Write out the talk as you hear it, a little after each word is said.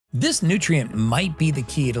This nutrient might be the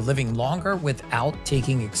key to living longer without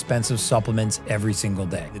taking expensive supplements every single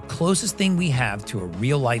day. The closest thing we have to a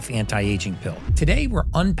real-life anti-aging pill. Today, we're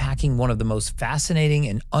unpacking one of the most fascinating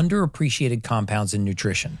and underappreciated compounds in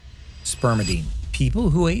nutrition, spermidine. People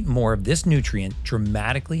who ate more of this nutrient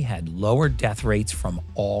dramatically had lower death rates from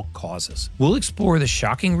all causes. We'll explore the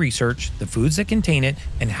shocking research, the foods that contain it,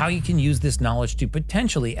 and how you can use this knowledge to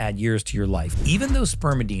potentially add years to your life. Even though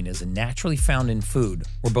spermidine is naturally found in food,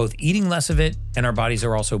 we're both eating less of it and our bodies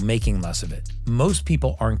are also making less of it. Most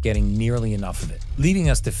people aren't getting nearly enough of it,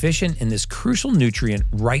 leaving us deficient in this crucial nutrient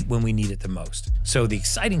right when we need it the most. So the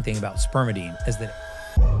exciting thing about spermidine is that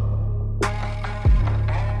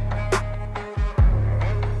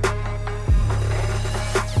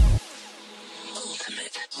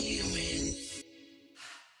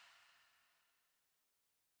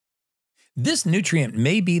this nutrient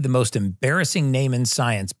may be the most embarrassing name in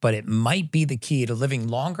science, but it might be the key to living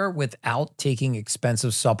longer without taking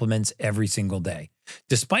expensive supplements every single day.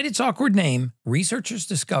 Despite its awkward name, researchers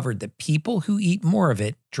discovered that people who eat more of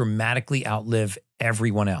it dramatically outlive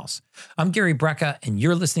everyone else. I'm Gary Brecka, and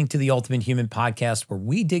you're listening to the Ultimate Human Podcast, where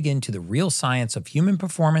we dig into the real science of human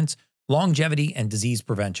performance, longevity, and disease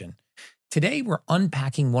prevention. Today, we're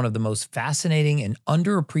unpacking one of the most fascinating and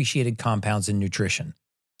underappreciated compounds in nutrition,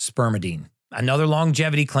 spermidine. Another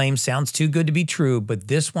longevity claim sounds too good to be true, but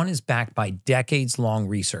this one is backed by decades-long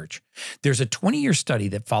research. There's a 20-year study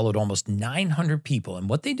that followed almost 900 people, and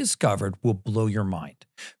what they discovered will blow your mind.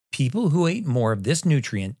 People who ate more of this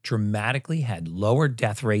nutrient dramatically had lower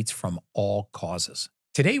death rates from all causes.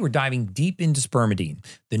 Today, we're diving deep into spermidine,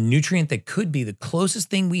 the nutrient that could be the closest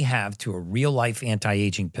thing we have to a real-life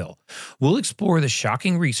anti-aging pill. We'll explore the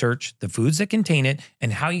shocking research, the foods that contain it,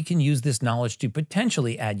 and how you can use this knowledge to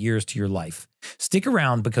potentially add years to your life. Stick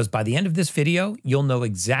around because by the end of this video, you'll know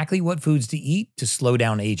exactly what foods to eat to slow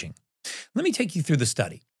down aging. Let me take you through the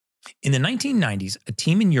study. In the 1990s, a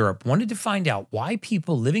team in Europe wanted to find out why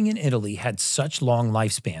people living in Italy had such long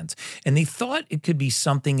lifespans, and they thought it could be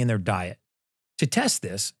something in their diet. To test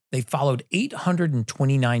this, they followed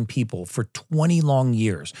 829 people for 20 long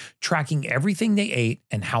years, tracking everything they ate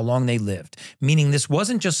and how long they lived, meaning this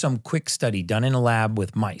wasn't just some quick study done in a lab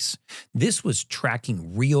with mice. This was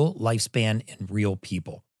tracking real lifespan in real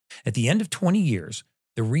people. At the end of 20 years,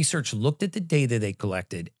 the research looked at the data they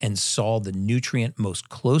collected and saw the nutrient most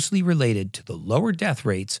closely related to the lower death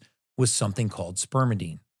rates was something called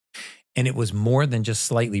spermidine. And it was more than just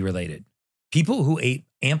slightly related. People who ate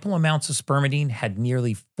ample amounts of spermidine had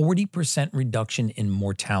nearly 40% reduction in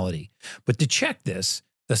mortality. But to check this,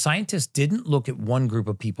 the scientists didn't look at one group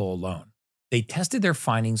of people alone. They tested their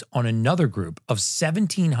findings on another group of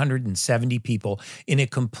 1,770 people in a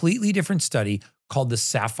completely different study called the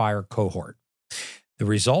Sapphire cohort. The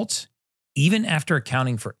results? Even after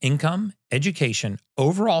accounting for income, education,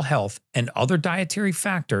 overall health, and other dietary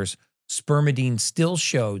factors, spermidine still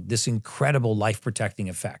showed this incredible life-protecting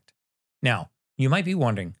effect. Now, you might be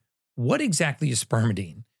wondering, what exactly is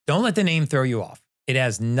spermidine? Don't let the name throw you off. It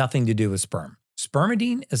has nothing to do with sperm.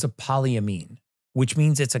 Spermidine is a polyamine, which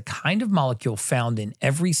means it's a kind of molecule found in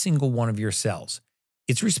every single one of your cells.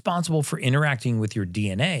 It's responsible for interacting with your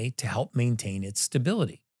DNA to help maintain its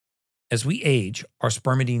stability. As we age, our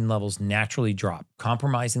spermidine levels naturally drop,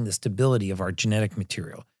 compromising the stability of our genetic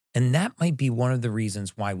material. And that might be one of the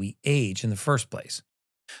reasons why we age in the first place.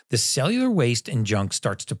 The cellular waste and junk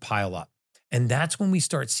starts to pile up. And that's when we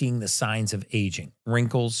start seeing the signs of aging,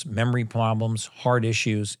 wrinkles, memory problems, heart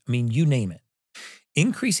issues, you name it.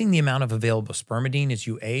 Increasing the amount of available spermidine as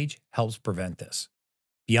you age helps prevent this.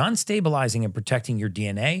 Beyond stabilizing and protecting your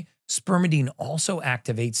DNA, spermidine also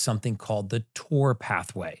activates something called the TUH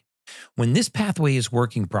pathway. When this pathway is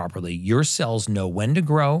working properly, your cells know when to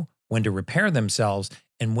grow, when to repair themselves,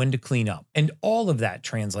 and when to clean up. And all of that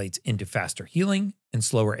translates into faster healing and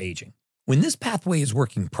slower aging. When this pathway is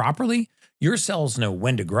working properly, your cells know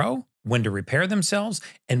when to grow, when to repair themselves,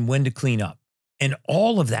 and when to clean up. And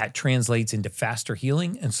all of that translates into faster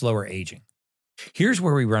healing and slower aging. Here's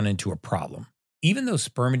where we run into a problem. Even though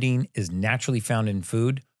spermidine is naturally found in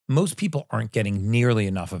food, most people aren't getting nearly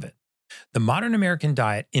enough of it. The modern American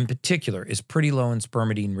diet in particular is pretty low in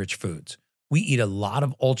spermidine-rich foods. We eat a lot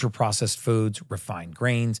of ultra-processed foods, refined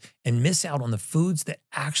grains, and miss out on the foods that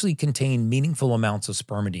actually contain meaningful amounts of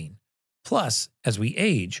spermidine. Plus, as we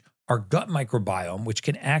age, our gut microbiome, which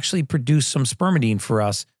can actually produce some spermidine for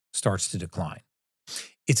us, starts to decline.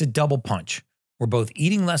 It's a double punch. We're both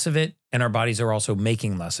eating less of it, and our bodies are also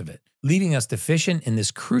making less of it, leaving us deficient in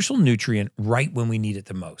this crucial nutrient right when we need it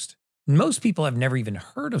the most. Most people have never even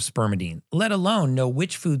heard of spermidine, let alone know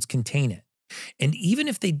which foods contain it. And even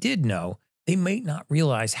if they did know, they may not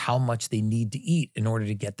realize how much they need to eat in order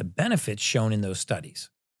to get the benefits shown in those studies.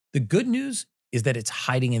 The good news is that it's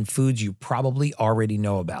hiding in foods you probably already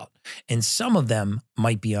know about, and some of them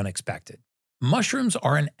might be unexpected. Mushrooms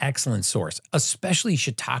are an excellent source, especially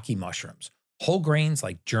shiitake mushrooms. Whole grains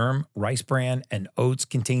like germ, rice bran, and oats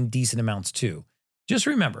contain decent amounts too. Just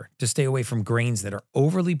remember to stay away from grains that are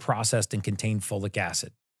overly processed and contain folic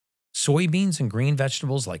acid. Soybeans and green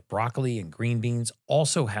vegetables like broccoli and green beans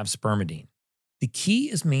also have spermidine. The key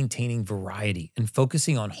is maintaining variety and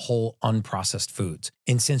focusing on whole, unprocessed foods.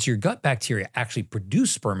 And since your gut bacteria actually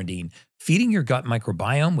produce spermidine, feeding your gut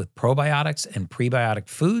microbiome with probiotics and prebiotic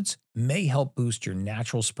foods may help boost your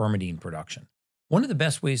natural spermidine production. One of the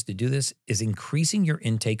best ways to do this is increasing your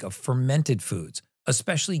intake of fermented foods,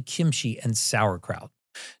 especially kimchi and sauerkraut.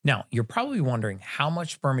 Now, you're probably wondering how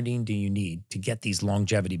much spermidine do you need to get these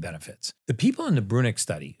longevity benefits? The people in the Brunick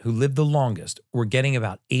study who lived the longest were getting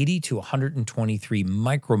about 80 to 123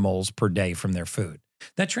 micromoles per day from their food.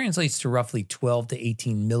 That translates to roughly 12 to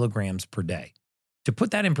 18 milligrams per day. To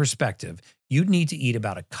put that in perspective, you'd need to eat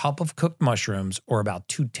about a cup of cooked mushrooms or about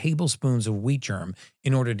 2 tablespoons of wheat germ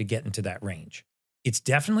in order to get into that range. It's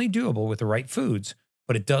definitely doable with the right foods,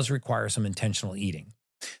 but it does require some intentional eating.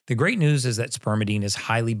 The great news is that spermidine is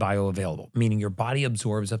highly bioavailable, meaning your body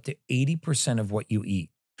absorbs up to 80% of what you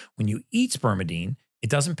eat. When you eat spermidine, it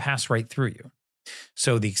doesn't pass right through you.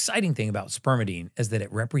 So the exciting thing about spermidine is that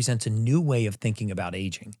it represents a new way of thinking about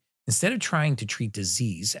aging. Instead of trying to treat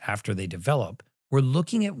disease after they develop, we're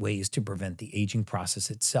looking at ways to prevent the aging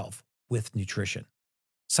process itself with nutrition.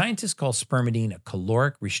 Scientists call spermidine a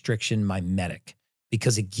caloric restriction mimetic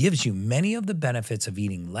because it gives you many of the benefits of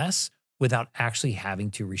eating less without actually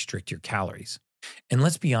having to restrict your calories. And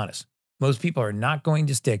let's be honest, most people are not going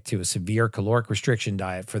to stick to a severe caloric restriction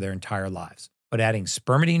diet for their entire lives. But adding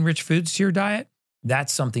spermidine-rich foods to your diet,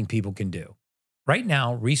 that's something people can do. Right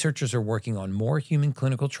now, researchers are working on more human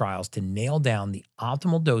clinical trials to nail down the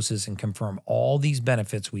optimal doses and confirm all these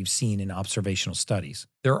benefits we've seen in observational studies.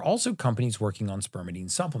 There are also companies working on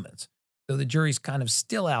spermidine supplements, though the jury's kind of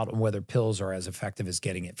still out on whether pills are as effective as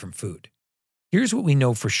getting it from food. Here's what we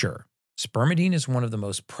know for sure. Spermidine is one of the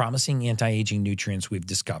most promising anti-aging nutrients we've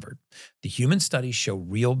discovered. The human studies show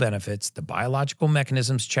real benefits, the biological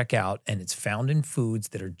mechanisms check out, and it's found in foods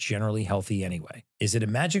that are generally healthy anyway. Is it a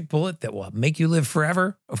magic bullet that will make you live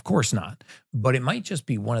forever? Of course not. But it might just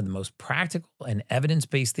be one of the most practical and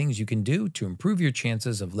evidence-based things you can do to improve your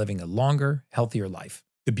chances of living a longer, healthier life.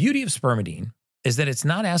 The beauty of spermidine is that it's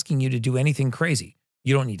not asking you to do anything crazy.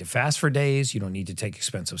 You don't need to fast for days. You don't need to take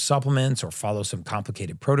expensive supplements or follow some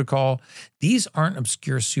complicated protocol. These aren't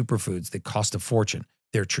obscure superfoods that cost a fortune.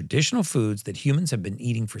 They're traditional foods that humans have been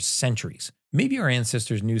eating for centuries. Maybe our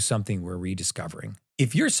ancestors knew something we're rediscovering.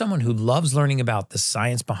 If you're someone who loves learning about the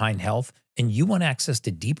science behind health and you want access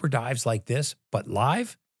to deeper dives like this, but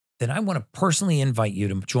live, then I want to personally invite you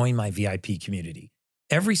to join my VIP community.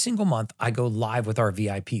 Every single month, I go live with our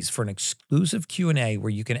VIPs for an exclusive Q&A where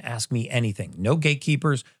you can ask me anything. No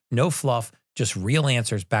gatekeepers, no fluff, just real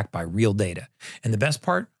answers backed by real data. And the best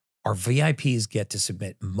part, our VIPs get to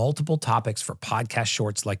submit multiple topics for podcast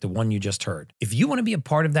shorts like the one you just heard. If you want to be a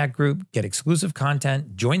part of that group, get exclusive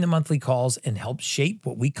content, join the monthly calls, and help shape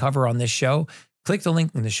what we cover on this show, click the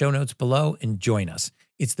link in the show notes below and join us.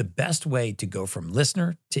 It's the best way to go from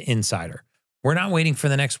listener to insider. We're not waiting for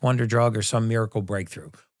the next wonder drug or some miracle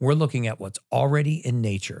breakthrough. We're looking at what's already in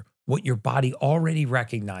nature, what your body already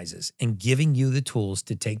recognizes, and giving you the tools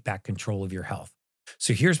to take back control of your health.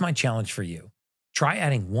 So here's my challenge for you. Try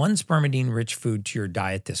adding one spermidine-rich food to your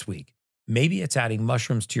diet this week. Maybe it's adding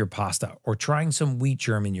mushrooms to your pasta or trying some wheat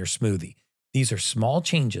germ in your smoothie. These are small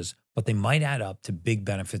changes, but they might add up to big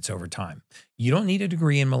benefits over time. You don't need a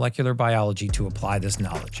degree in molecular biology to apply this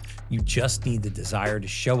knowledge. You just need the desire to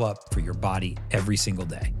show up for your body every single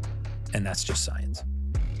day. And that's just science.